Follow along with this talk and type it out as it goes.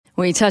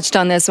We touched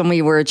on this when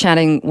we were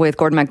chatting with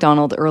Gordon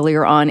MacDonald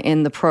earlier on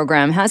in the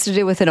program. It has to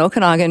do with an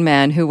Okanagan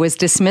man who was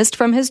dismissed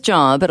from his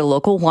job at a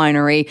local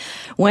winery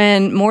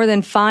when more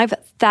than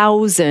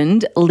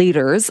 5,000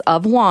 liters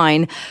of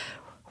wine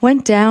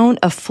went down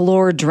a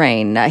floor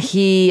drain.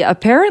 He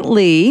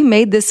apparently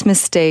made this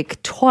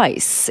mistake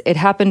twice. It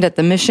happened at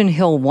the Mission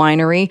Hill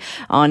Winery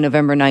on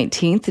November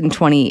 19th in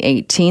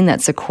 2018.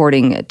 That's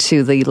according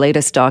to the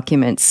latest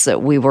documents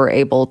that we were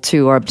able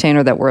to obtain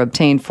or that were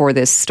obtained for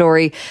this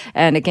story.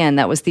 And again,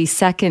 that was the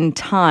second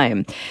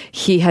time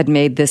he had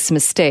made this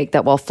mistake,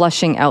 that while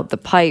flushing out the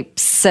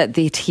pipes, that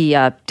he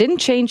didn't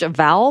change a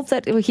valve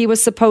that he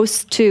was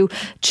supposed to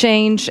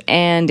change.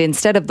 And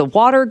instead of the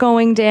water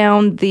going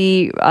down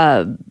the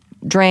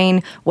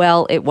drain,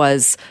 well, it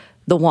was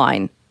the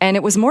wine. And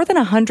it was more than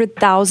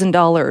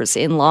 $100,000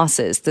 in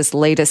losses, this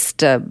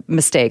latest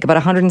mistake, about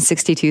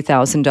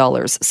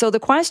 $162,000. So the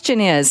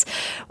question is,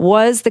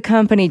 was the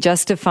company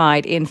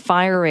justified in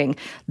firing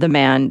the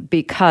man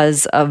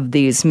because of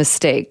these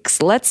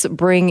mistakes? Let's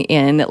bring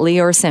in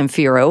Lior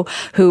Samfiru,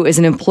 who is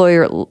an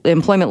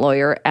employment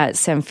lawyer at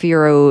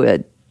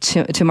Samfiru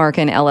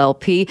Tumarkin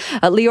LLP.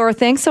 Lior,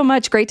 thanks so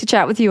much. Great to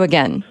chat with you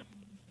again.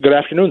 Good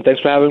afternoon.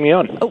 Thanks for having me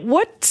on.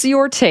 What's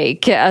your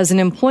take as an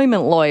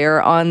employment lawyer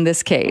on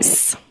this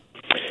case?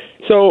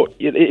 So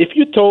if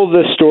you told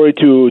this story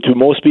to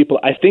most people,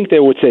 I think they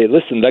would say,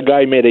 listen, that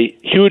guy made a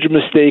huge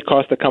mistake,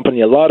 cost the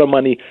company a lot of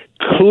money.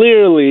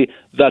 Clearly,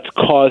 that's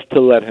cause to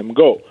let him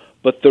go.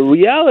 But the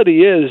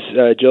reality is,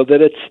 Jill,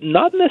 that it's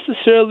not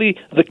necessarily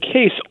the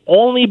case,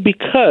 only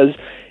because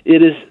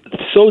it is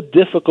so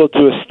difficult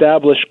to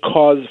establish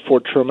cause for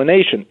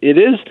termination.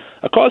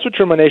 A cause for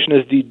termination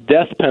is the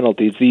death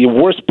penalty. It's the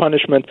worst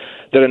punishment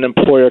that an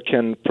employer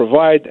can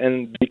provide,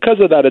 and because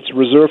of that, it's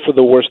reserved for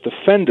the worst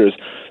offenders.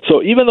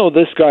 So even though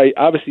this guy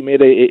obviously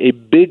made a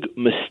big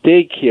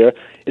mistake here,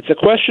 it's a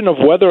question of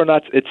whether or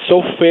not it's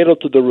so fatal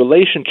to the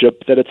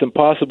relationship that it's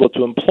impossible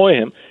to employ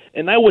him.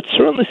 And I would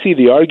certainly see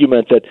the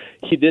argument that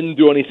he didn't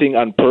do anything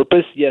on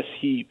purpose. Yes,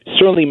 he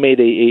certainly made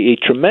a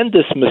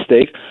tremendous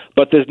mistake,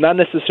 but there's not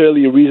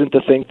necessarily a reason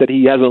to think that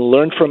he hasn't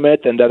learned from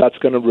it and that that's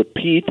going to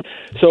repeat.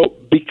 So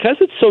because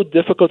it's so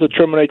difficult to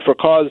terminate for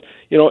cause,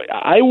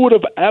 I would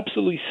have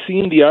absolutely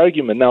seen the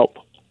argument. Now,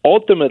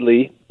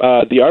 ultimately,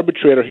 the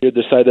arbitrator here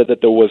decided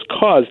that there was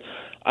cause.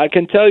 I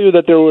can tell you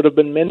that there would have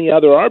been many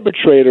other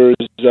arbitrators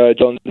in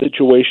the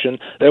situation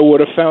that would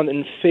have found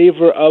in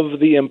favor of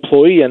the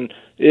employee. And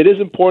it is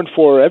important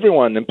for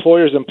everyone,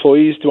 employers,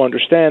 employees, to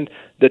understand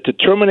that to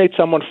terminate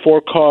someone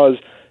for cause,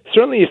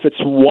 certainly if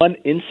it's one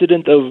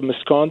incident of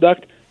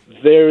misconduct,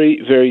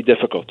 very, very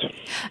difficult.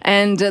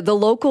 And the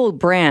local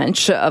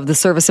branch of the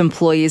Service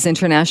Employees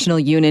International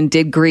Union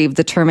did grieve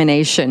the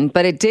termination,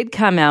 but it did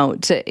come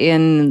out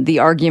in the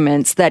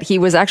arguments that he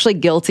was actually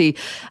guilty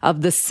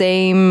of the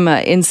same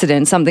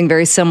incident, something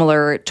very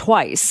similar,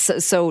 twice.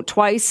 So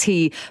twice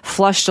he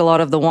flushed a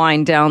lot of the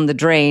wine down the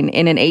drain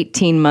in an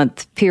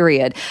 18-month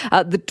period.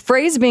 The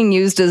phrase being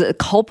used is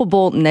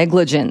culpable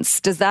negligence.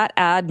 Does that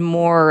add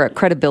more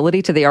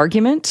credibility to the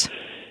argument?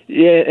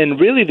 Yeah, and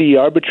really the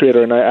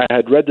arbitrator, and I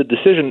had read the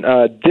decision,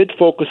 did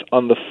focus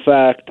on the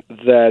fact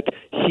that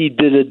he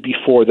did it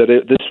before, that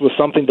this was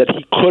something that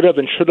he could have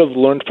and should have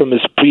learned from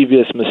his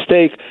previous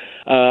mistake.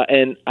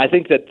 And I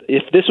think that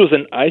if this was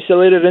an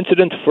isolated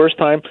incident first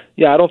time,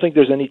 I don't think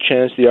there's any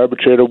chance the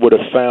arbitrator would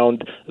have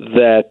found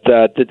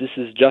that this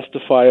is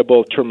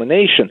justifiable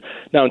termination.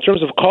 Now, in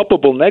terms of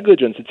culpable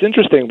negligence, it's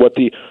interesting what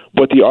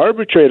the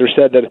arbitrator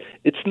said, that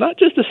it's not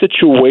just a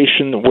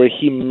situation where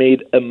he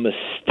made a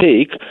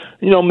mistake.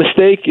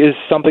 Mistake is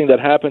something that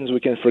happens. We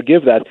can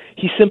forgive that.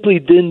 He simply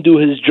didn't do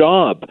his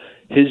job.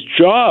 His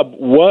job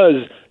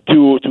was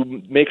to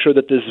make sure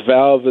that this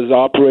valve is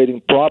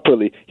operating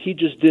properly. He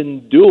just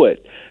didn't do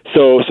it.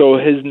 So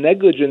his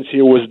negligence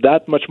here was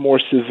that much more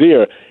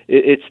severe.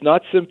 It's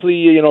not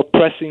simply,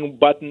 pressing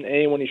button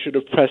A when he should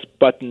have pressed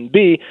button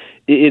B.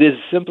 It is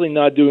simply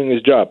not doing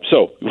his job.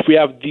 So if we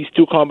have these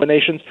two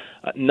combinations,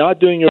 not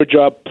doing your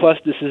job, plus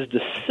this is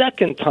the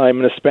second time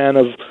in a span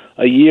of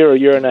a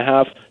year and a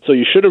half, so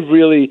you should have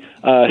really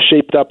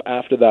shaped up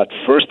after that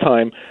first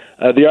time.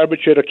 The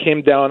arbitrator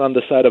came down on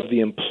the side of the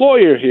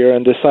employer here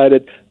and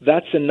decided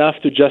that's enough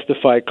to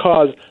justify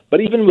cause.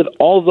 But even with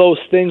all those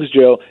things,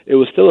 Jill, it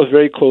was still a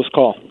very close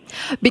call.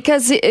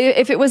 Because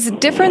if it was a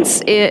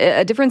difference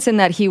in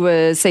that he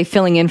was, say,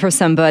 filling in for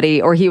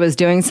somebody or he was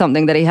doing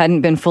something that he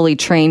hadn't been fully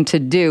trained to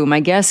do,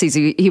 my guess is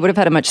he would have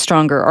had a much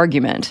stronger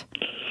argument.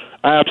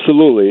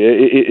 Absolutely.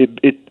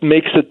 It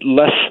makes it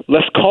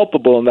less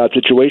culpable in that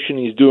situation.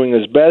 He's doing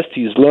his best.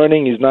 He's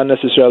learning. He's not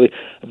necessarily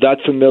that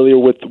familiar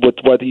with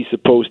what he's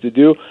supposed to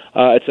do.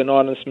 It's an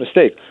honest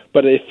mistake.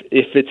 But if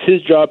it's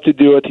his job to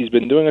do it, he's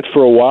been doing it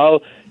for a while,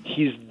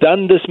 he's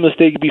done this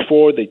mistake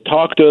before. They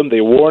talked to him,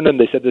 they warned him,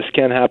 they said this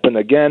can't happen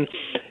again.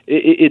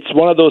 It's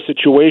one of those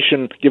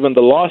situations, given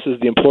the losses,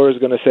 the employer is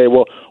going to say,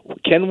 well,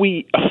 can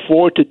we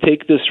afford to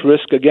take this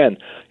risk again?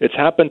 It's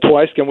happened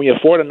twice. Can we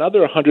afford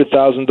another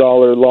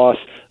 $100,000 loss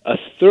a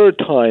third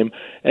time?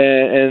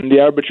 And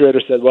the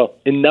arbitrator said, well,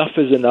 enough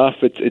is enough.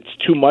 It's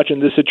too much in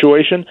this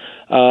situation.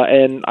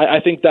 And I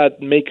think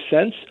that makes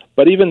sense.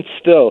 But even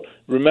still,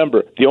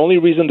 remember, the only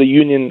reason the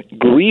union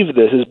grieved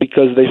this is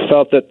because they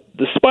felt that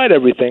despite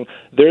everything,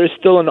 there is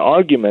still an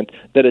argument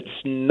that it's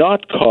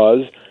not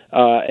cause.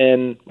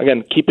 And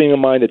again, keeping in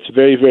mind, it's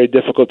very, very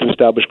difficult to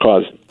establish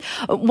cause.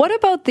 What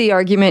about the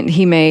argument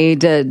he made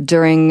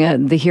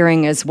during the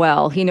hearing as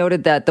well? He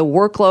noted that the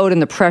workload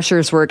and the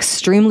pressures were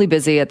extremely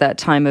busy at that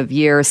time of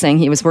year, saying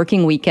he was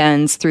working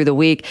weekends through the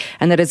week,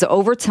 and that his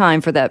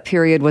overtime for that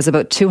period was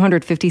about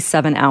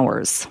 257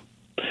 hours.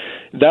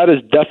 That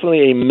is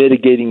definitely a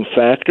mitigating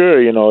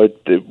factor.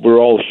 We're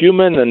all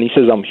human, and he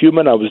says, I'm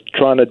human. I was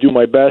trying to do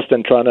my best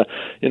and trying to,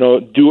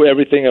 do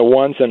everything at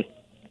once and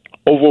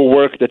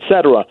overworked,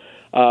 etc.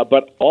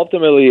 But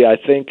ultimately, I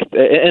think,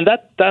 and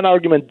that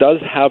argument does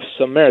have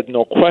some merit,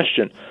 no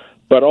question.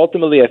 But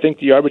ultimately, I think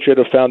the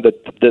arbitrator found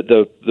that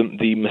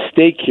the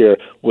mistake here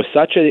was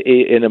such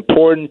an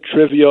important,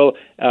 trivial,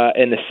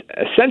 and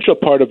essential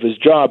part of his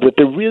job that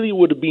there really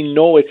would be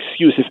no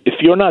excuse. If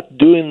you're not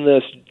doing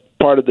this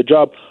part of the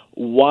job,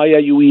 why are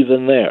you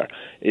even there?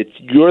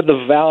 You're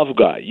the valve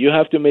guy. You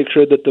have to make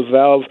sure that the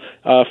valve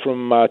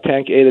from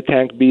tank A to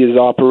tank B is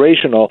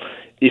operational.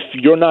 If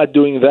you're not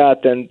doing that,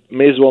 then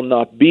may as well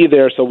not be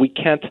there. So you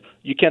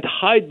can't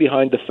hide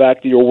behind the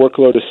fact that your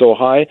workload is so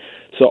high.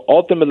 So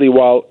ultimately,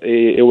 while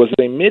it was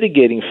a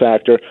mitigating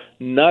factor,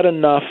 not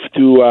enough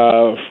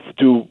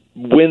to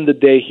win the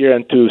day here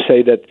and to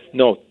say that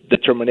no, the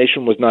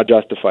termination was not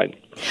justified.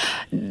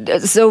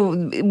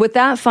 So with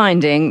that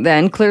finding,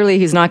 then clearly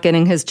he's not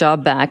getting his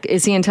job back.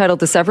 Is he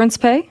entitled to severance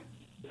pay?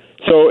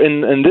 So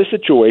in this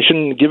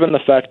situation, given the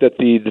fact that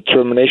the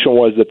determination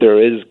was that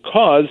there is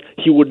cause,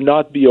 he would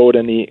not be owed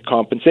any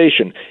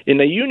compensation.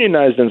 In a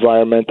unionized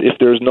environment, if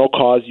there's no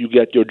cause, you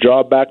get your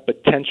job back,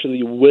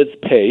 potentially with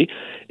pay.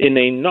 In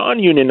a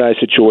non-unionized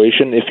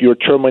situation, if you're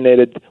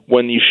terminated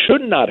when you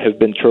should not have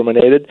been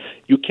terminated,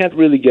 you can't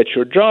really get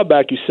your job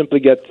back. You simply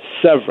get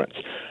severance.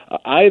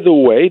 Either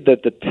way,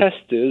 that the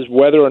test is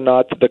whether or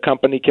not the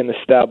company can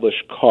establish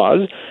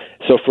cause.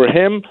 So for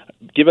him,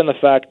 given the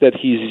fact that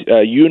he's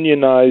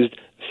unionized,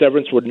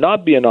 severance would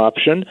not be an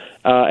option,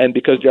 and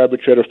because the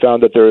arbitrator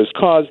found that there is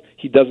cause,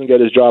 he doesn't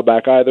get his job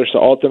back either. So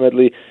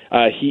ultimately,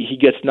 he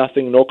gets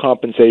nothing, no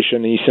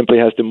compensation. He simply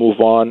has to move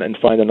on and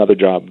find another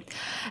job.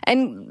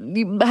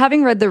 And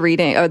having read the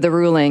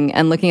ruling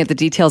and looking at the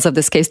details of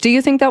this case, do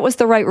you think that was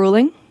the right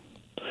ruling?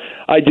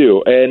 I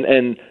do,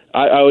 and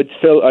I'd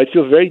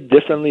feel very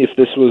differently if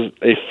this was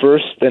a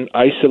first and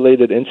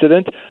isolated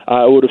incident.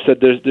 I would have said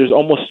there's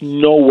almost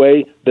no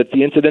way that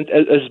the incident,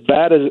 as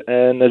bad as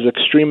and as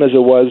extreme as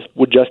it was,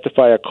 would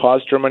justify a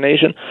cause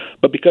termination.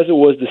 But because it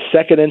was the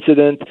second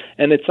incident,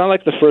 and it's not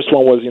like the first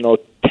one was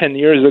 10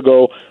 years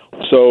ago,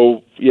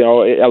 so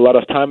a lot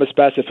of time has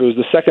passed. If it was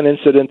the second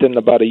incident in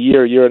about a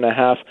year and a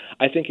half,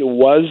 I think it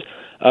was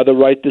the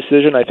right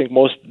decision. I think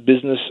most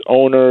business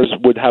owners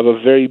would have a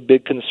very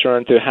big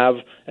concern to have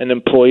an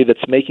employee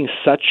that's making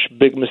such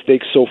big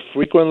mistakes so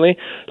frequently.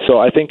 So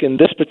I think in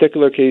this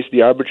particular case,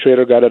 the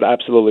arbitrator got it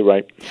absolutely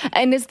right.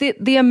 And is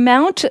the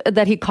amount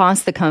that he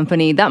cost the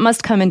company, that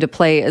must come into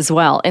play as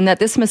well, in that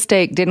this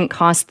mistake didn't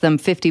cost them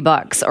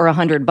 $50 or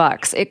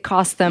 $100. It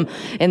cost them,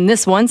 in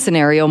this one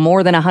scenario,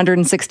 more than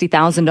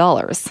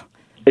 $160,000.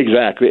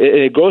 Exactly.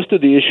 It goes to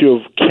the issue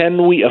of,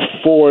 can we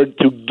afford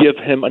to give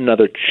him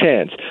another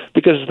chance?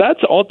 Because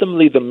that's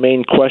ultimately the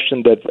main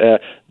question that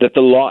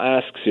the law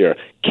asks here.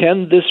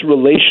 Can this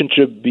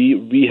relationship be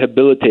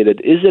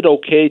rehabilitated? Is it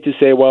okay to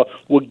say, well,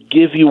 we'll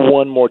give you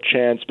one more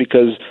chance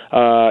because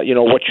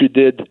what you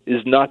did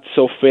is not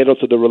so fatal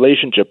to the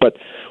relationship? But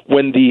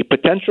when the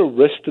potential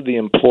risk to the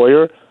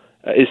employer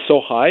is so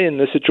high in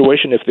this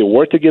situation, if they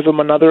were to give him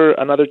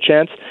another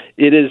chance,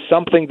 it is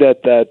something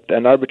that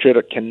an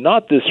arbitrator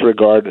cannot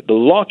disregard, the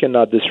law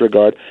cannot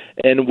disregard,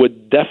 and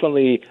would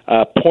definitely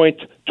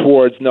point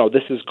towards, no,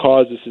 this is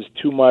cause, this is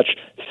too much.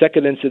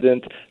 Second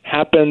incident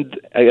happened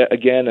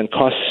again and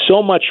cost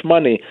so much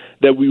money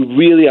that we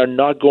really are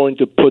not going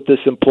to put this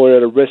employer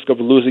at a risk of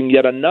losing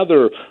yet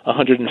another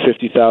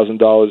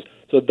 $150,000.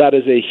 So that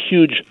is a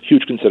huge,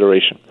 huge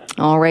consideration.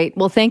 All right.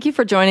 Well, thank you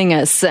for joining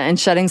us and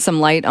shedding some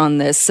light on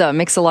this.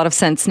 Makes a lot of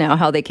sense now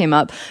how they came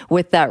up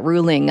with that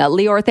ruling.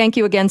 Lior, thank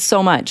you again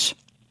so much.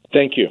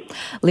 Thank you.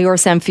 Lior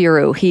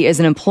Samfiru, he is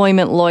an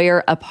employment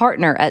lawyer, a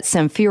partner at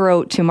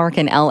Samfiru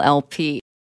Tumarkin LLP.